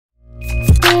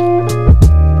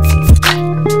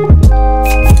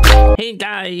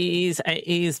Guys, it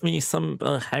is me,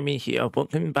 Hammy here.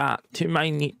 Welcome back to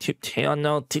my YouTube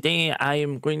channel. Today I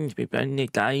am going to be bringing you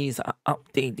guys an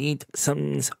updated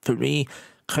Sims 3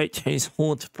 couch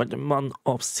household for the month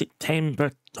of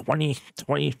September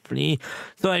 2023.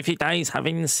 So if you guys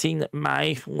haven't seen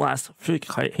my last few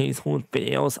couch household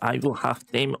videos, I will have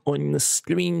them on the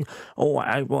screen or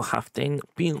I will have them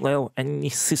below in the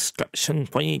description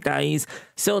for you guys.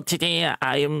 So today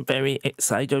I am very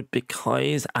excited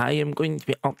because I am going to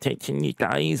be updating you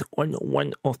guys on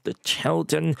one of the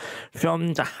children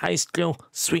from the high school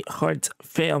sweetheart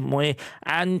family,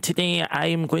 and today I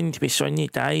am going to be showing you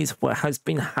guys what has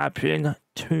been happening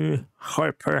to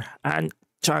Harper and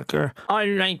Jagger.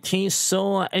 Alrighty,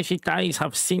 so if you guys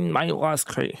have seen my last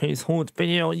household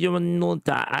video, you will know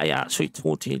that I actually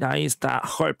told you guys that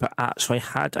Harper actually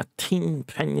had a teen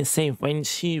pregnancy when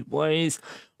she was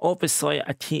obviously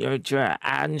a teenager,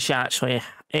 and she actually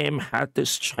had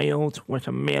this child with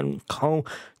a man called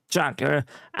Jagger,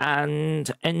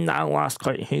 and in that last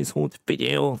household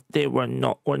video they were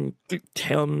not on good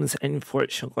terms.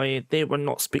 Unfortunately, they were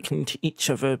not speaking to each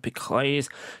other because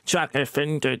Jagger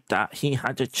found out that he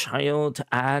had a child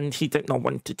and he did not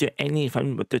want to do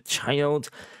anything with the child.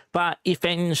 But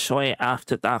eventually,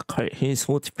 after that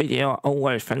household video, a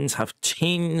lot of things have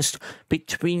changed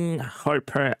between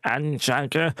Harper and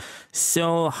Jagger.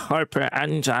 So Harper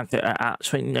and Jagger are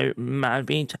actually now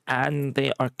married, and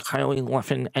they are currently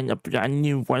living in a brand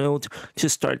new world to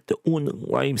start their own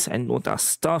lives and all that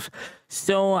stuff.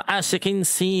 So as you can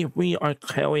see, we are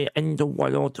currently in the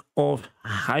world of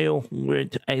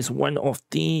Howdy. Is one of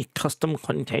the custom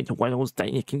content worlds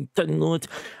that you can download.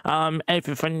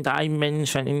 Everything that I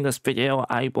mentioned in this video,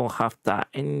 I will have that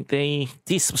in the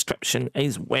description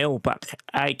as well. But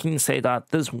I can say that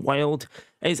this world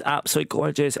is absolutely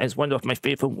gorgeous. It's one of my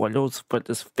favorite worlds for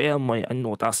this family and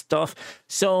all that stuff.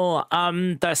 So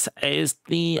this is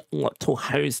the little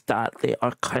house that they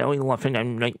are currently living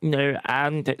in right now,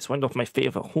 and it's one of my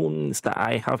favorite homes that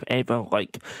I have ever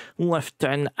lived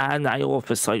in, and I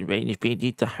obviously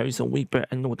renovated the house a wee bit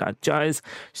and all that jazz.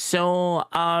 So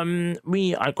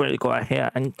we are going to go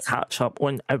ahead and catch up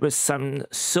on our Sims.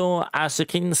 So as you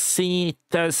can see,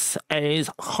 this is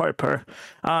Harper.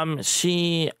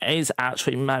 She is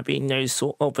actually married now,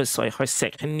 so obviously her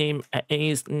second name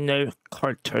is now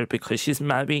Carter because she's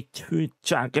married to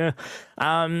Jagger.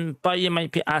 But you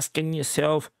might be asking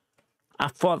yourself, I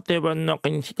thought they were not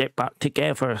going to get back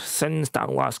together since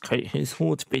that last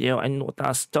household video and all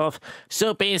that stuff.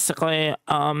 So basically,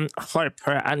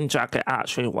 Harper and Jagger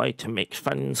actually like to make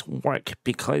things work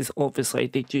because obviously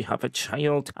they do have a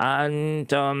child, and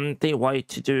they like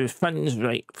to do things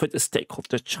right for the sake of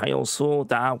the child, so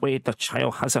that way the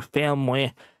child has a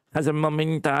family, has a mum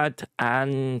and dad,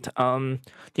 and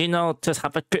you know, just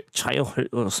have a good childhood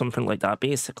or something like that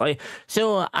basically.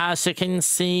 So as you can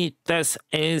see, this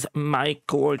is my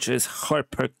gorgeous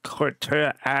Harper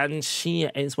Carter, and she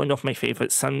is one of my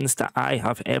favorite Sims that I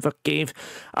have ever gave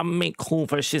a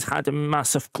makeover. She's had a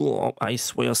massive glow up, I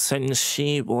swear, since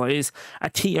she was a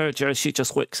teenager. She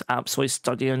just looks absolutely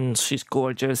stunning. She's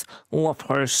gorgeous. Love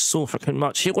her so freaking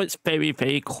much. She looks very,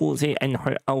 very cozy in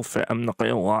her outfit, I'm not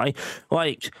gonna lie.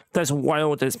 Like, this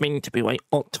world is meant to be like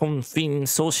autumn themed,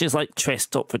 so she's like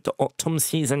dressed up for the autumn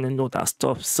season and all that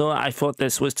stuff. So I thought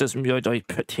this was just really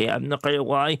pretty, I'm not gonna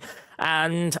lie.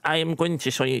 And I am going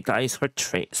to show you guys her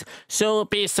traits. So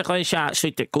basically, she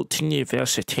actually did go to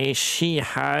university. She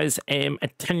has a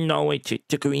technology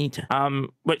degree,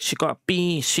 which she got a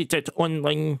B. She did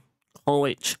online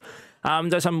college.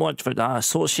 There's a mod for that.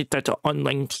 So she did an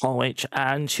online college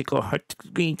and she got her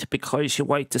degree because she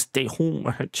wanted to stay home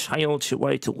with her child. She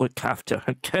wanted to look after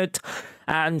her kid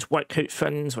and work out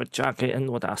things with Jagger and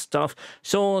all that stuff.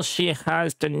 So she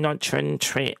has the nurturing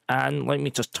trait, and let me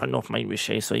just turn off my wish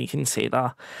so you can see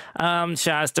that. She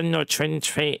has the nurturing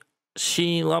trait.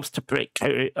 She loves to break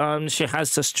out. She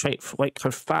has this trait like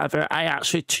her father. I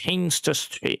actually changed this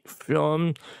trait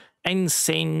from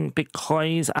insane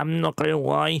because I'm not gonna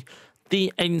lie,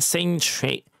 the insane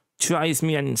trait drives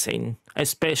me insane,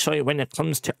 especially when it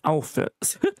comes to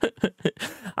outfits.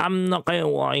 I'm not gonna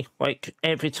lie, like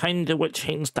every time they would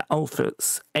change the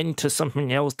outfits into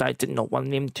something else that I did not want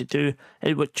them to do,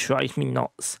 it would drive me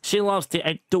nuts. She loves the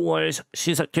outdoors,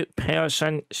 she's a good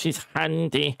person, she's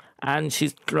handy, and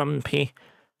she's grumpy.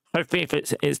 Her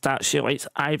favourites is that she likes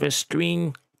Irish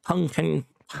green, pumpkin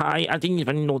pie. I didn't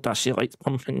even know that she likes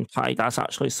pumpkin pie. That's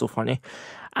actually so funny.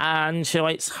 and she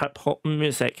likes hip-hop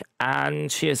music,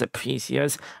 and she is a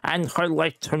priestess, and her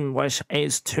lifetime wish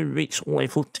is to reach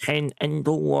level 10 in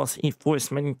the law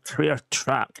enforcement career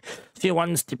track. She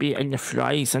wants to be in the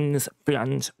Horizons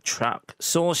brand track.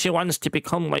 So she wants to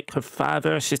become like her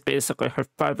father. She's basically her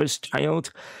father's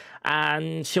child.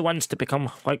 And she wants to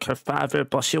become like her father,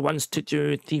 but she wants to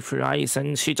do the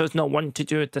Horizon. She does not want to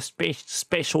do the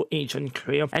special agent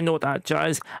career and all that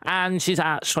jazz. And she's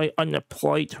actually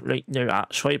unemployed right now,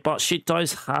 actually, but she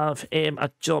does have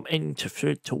a job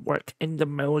interview to work in the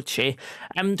military.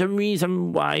 And the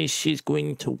reason why she's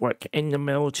going to work in the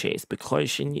military is because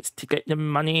she needs to get the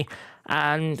money,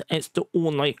 and it's the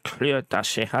only career that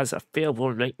she has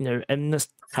available right now in this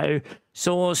town.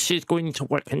 So she's going to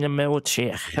work in the military,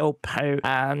 help out,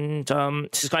 and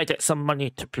she's got to get some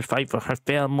money to provide for her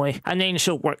family, and then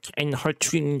she'll work in her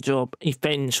dream job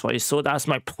eventually. So that's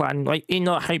my plan. Like, you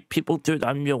know how people do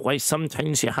that in real life,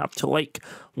 sometimes you have to like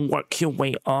work your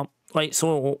way up. Like,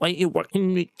 so, like, you work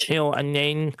in retail and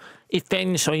then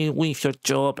eventually you leave your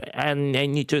job and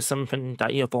then you do something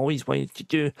that you've always wanted to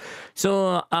do.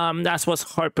 So, that's what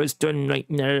Harper's doing right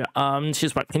now.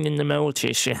 She's working in the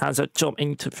military. She has a job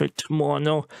interview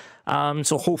tomorrow.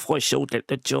 So hopefully she'll get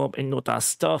the job and all that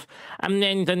stuff. And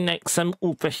then the next one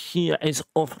over here is,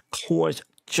 of course,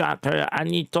 Jagger, and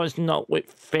he does not look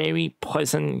very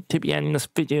pleasant to be in this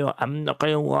video. I'm not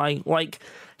gonna lie. Like,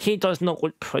 he does not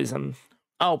look pleasant.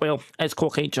 Oh, well, it's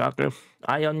okay, Jagger.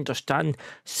 I understand.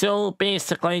 So,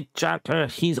 basically, Jagger,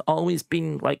 he's always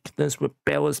been, like, this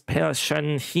rebellious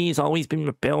person. He's always been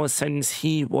rebellious since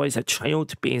he was a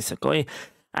child, basically.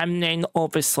 And then,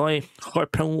 obviously,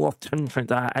 Harper loved him for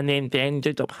that, and then they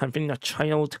ended up having a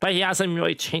child. But he hasn't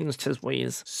really changed his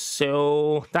ways.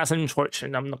 So, that's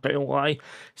unfortunate, I'm not gonna lie.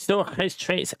 So, his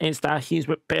traits is that he's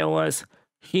rebellious.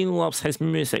 He loves his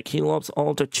music. He loves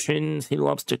all the tunes. He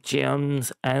loves the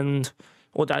jams, and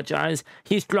all that jazz.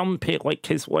 He's grumpy like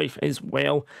his wife as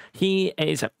well. He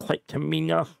is a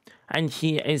kleptomaniac, and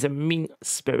he is a mean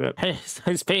spirit.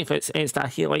 His favourites is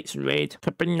that he likes red,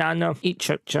 banana, eat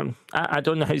chip. I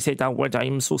don't know how to say that word,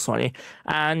 I'm so sorry.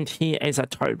 And he is a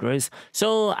Taurus.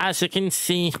 So, as you can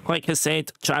see, like I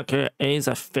said, Jagger is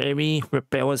a very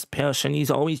rebellious person. He's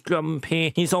always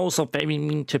grumpy. He's also very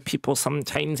mean to people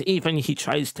sometimes. Even he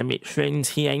tries to make friends,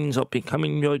 he ends up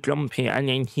becoming really grumpy, and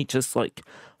then he just like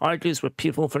argues with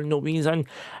people for no reason.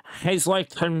 His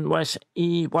lifetime wish,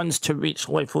 he wants to reach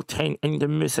level 10 in the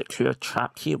music career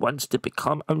track. He wants to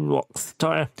become a rock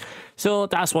star. So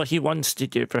that's what he wants to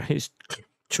do for his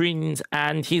dreams,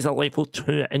 and he's a level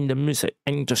 2 in the music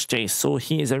industry, so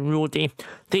he is a roadie.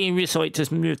 They recently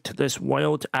just moved to this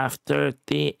world after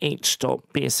they aged up,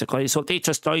 basically, so they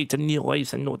just started new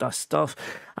lives and all that stuff.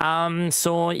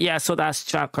 So yeah, so that's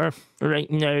Jagger.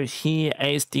 Right now, he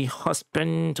is the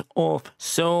husband of,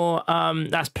 so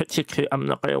that's pretty cute, I'm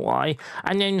not gonna lie.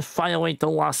 And then finally, the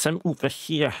last one over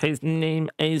here, his name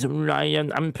is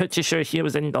Ryan. I'm pretty sure he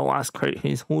was in the last part of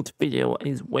his whole video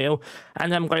as well.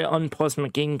 And I'm gonna unpause my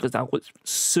game because that was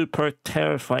super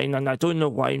terrifying, and I don't know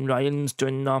why Ryan's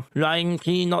doing that. Ryan,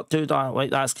 can you not do that? Like,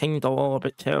 that's kind of all a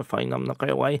bit terrifying, I'm not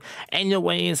gonna lie.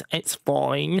 Anyways, it's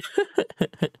fine.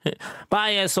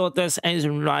 But yeah, so this is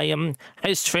Ryan.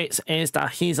 His traits is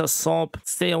that he's a sob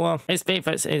sailor. His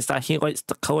favourites is that he likes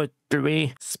the colour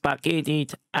grey, spaghetti,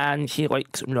 and he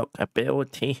likes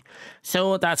rockabilly.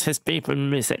 So that's his favourite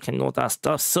music and all that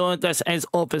stuff. So this is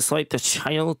obviously the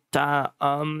child that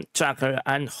Jagger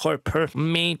and Harper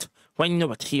made when they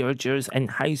were teenagers in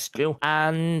high school.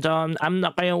 And I'm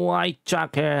not gonna lie,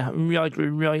 Jagger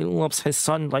really loves his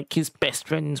son, like his best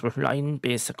friends with Ryan,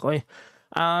 basically.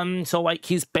 So like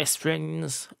he's best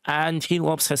friends, and he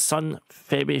loves his son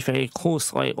very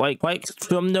closely. Like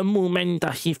from the moment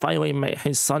that he finally met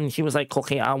his son, he was like,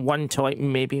 okay, I want to like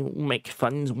maybe make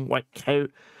funds work out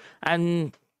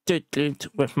and do good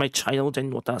with my child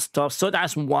and all that stuff. So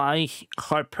that's why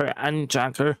Harper and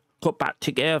Jagger got back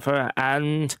together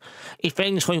and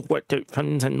eventually worked out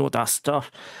funds and all that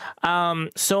stuff.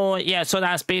 So yeah, so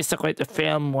that's basically the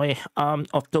family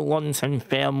of the Lunson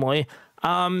family.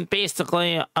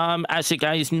 Basically, as you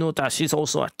guys know, that she's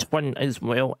also a twin as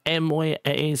well. Emily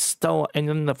is still in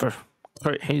another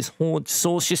part of his home,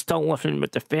 so she's still living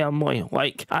with the family.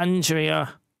 Like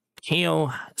Andrea,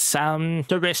 Hale, Sam,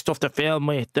 the rest of the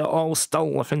family, they're all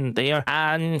still living there,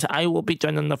 and I will be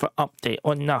doing another update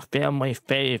on that family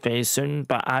very soon.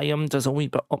 But I am just a wee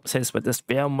bit obsessed with this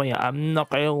family. I'm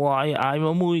not gonna lie, I'm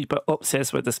a wee bit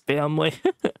obsessed with this family.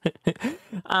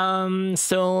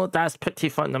 So that's pretty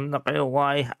fun, I'm not gonna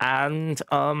lie. And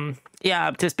yeah,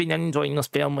 I've just been enjoying this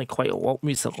family quite a lot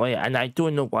recently, and I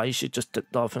don't know why she just did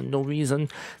that for no reason.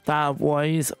 That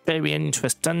was very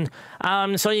interesting.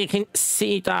 So you can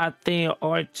see that they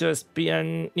are just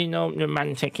being, you know,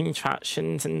 romantic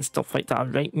interactions and stuff like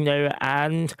that right now,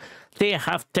 and they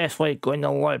have definitely gone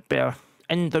a lot better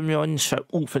in the relationship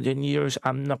over the years.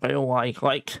 I'm not gonna lie.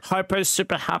 Like, Harper's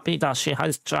super happy that she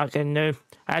has Jagger now,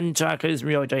 and Jagger is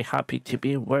really happy to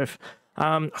be with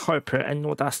Harper and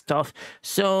all that stuff.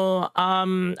 So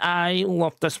I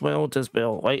love this world as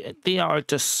well. Like, they are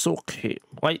just so cute.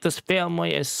 Like, this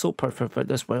family is so perfect for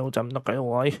this world, I'm not gonna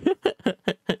lie.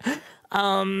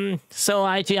 So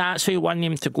I do actually want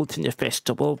him to go to the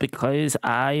festival, because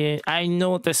I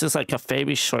know this is like a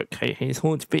very short his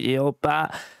whole video,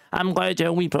 but I'm going to do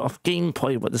a wee bit of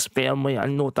gameplay with this family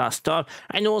and all that stuff.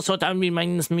 And also, that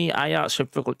reminds me, I actually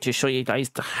forgot to show you guys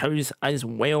the house as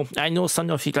well. I know some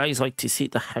of you guys like to see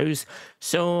the house.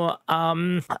 So,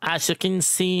 as you can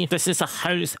see, this is a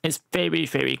house. It's very,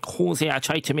 very cozy. I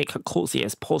try to make it cozy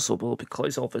as possible,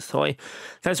 because obviously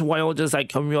this world is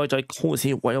like a really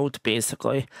cozy world,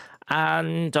 basically.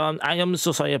 And I am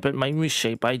so sorry about my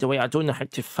reshape, by the way. I don't know how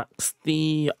to fix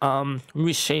the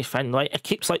reshape thing, right? It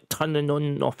keeps like turning on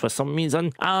and off for some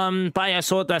reason. But yeah,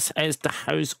 so this is the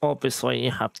house. Obviously,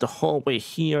 you have the hallway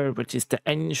here, which is the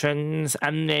entrance,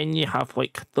 and then you have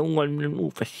like the living room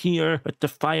over here with the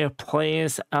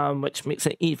fireplace, which makes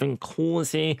it even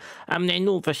cozy. And then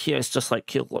over here is just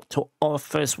like your little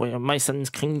office where my sons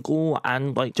can go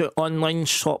and like do online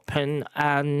shopping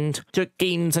and do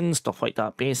games and stuff like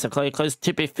that, basically. Because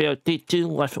to be fair, they do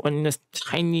live on this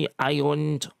tiny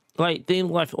island. Like, they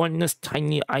live on this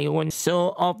tiny island,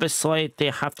 so obviously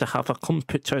they have to have a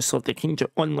computer so they can do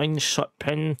online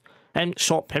shopping and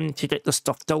shopping to get the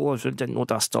stuff delivered and all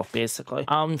that stuff, basically.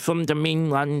 From the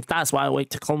mainland. That's what I like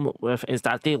to come up with, is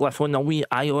that they live on a wee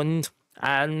island,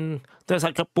 and there's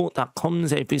like a boat that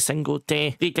comes every single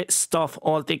day. They get stuff,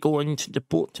 or they go into the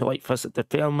boat to like visit the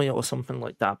family or something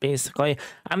like that, basically.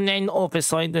 And then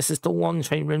obviously this is the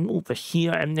laundry room over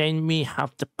here, and then we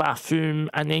have the bathroom,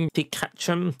 and then the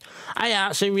kitchen. I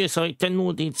actually recently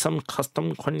downloaded some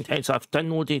custom content. So I've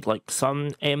downloaded like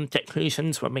some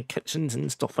decorations for my kitchens and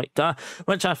stuff like that,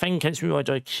 which I think is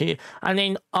really cute. And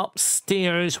then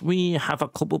upstairs we have a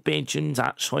couple bedrooms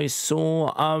actually.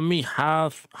 So we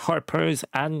have Harper's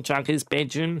and Jagger's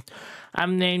bedroom,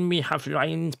 and then we have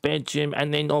Ryan's bedroom,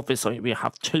 and then obviously we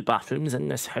have 2 bathrooms in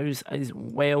this house as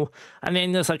well. And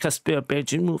then there's like a spare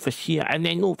bedroom over here, and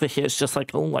then over here is just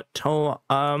like a little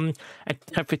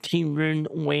activity room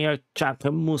where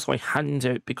Jagger mostly hangs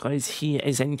out, because he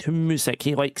is into music.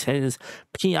 He likes his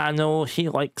piano, he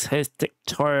likes his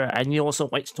guitar, and he also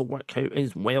likes to work out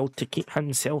as well to keep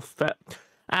himself fit.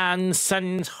 And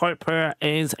since Harper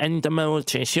is in the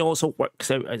military, she also works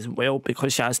out as well,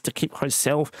 because she has to keep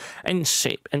herself in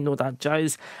shape and all that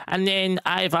jazz. And then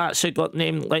I've actually got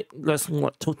them like this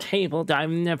little table that I've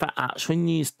never actually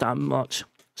used that much.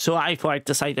 So I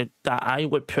decided that I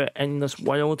would put it in this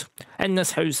world, in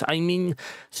this house, I mean.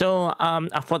 So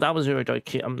I thought that was really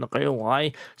cute, I'm not gonna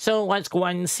lie. So let's go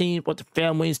and see what the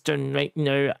family's doing right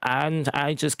now, and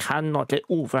I just cannot get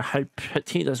over how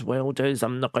pretty this world is,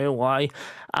 I'm not gonna lie.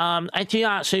 I do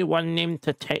actually want them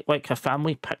to take like a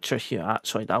family picture here,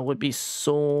 actually. That would be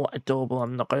so adorable,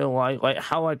 I'm not gonna lie. Like,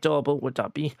 how adorable would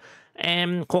that be?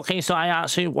 Okay, so I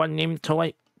actually want them to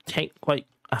like take like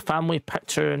a family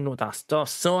picture and all that stuff.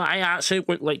 So I actually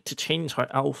would like to change her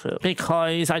outfit,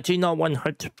 because I do not want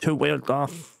her to wear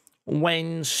that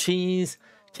when she's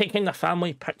taking a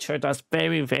family picture. That's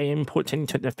very, very important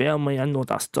to the family and all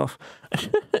that stuff.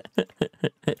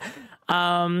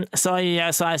 So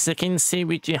yeah, so as you can see,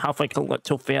 we do have like a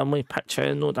little family picture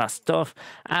and all that stuff.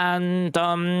 And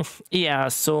yeah,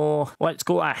 so let's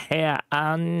go ahead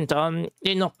and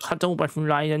you know, cuddle with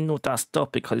Ryan and all that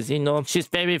stuff, because you know, she's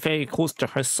very, very close to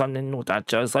her son and all that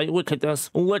jazz. Like, look at this,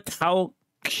 look how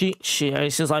cute she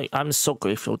is. She's like, I'm so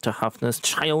grateful to have this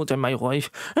child in my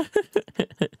life.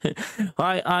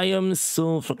 I am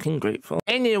so fucking grateful.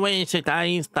 Anyway, so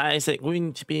guys, that is it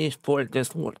going to be for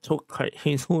this little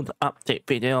household update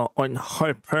video on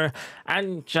Harper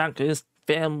and Jagger's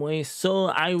family. So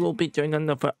I will be doing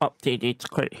another updated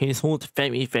household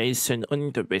very, very soon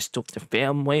on the rest of the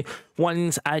family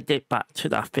once I get back to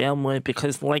that family,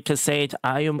 because like I said,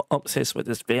 I am obsessed with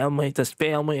this family. This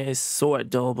family is so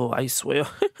adorable, I swear.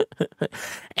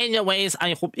 Anyways,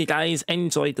 I hope you guys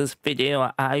enjoyed this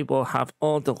video. I will have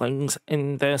all the links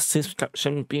in the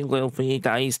description below for you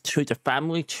guys, to the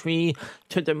family tree,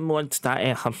 to the mods that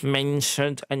I have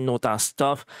mentioned and all that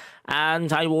stuff.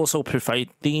 And I will also provide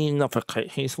the another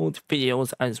quick household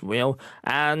videos as well.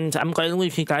 And I'm going to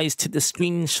leave you guys to the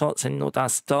screenshots and all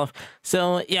that stuff.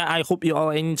 So yeah, I hope you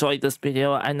all enjoyed this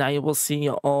video, and I will see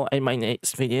you all in my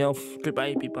next video.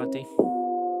 Goodbye, everybody.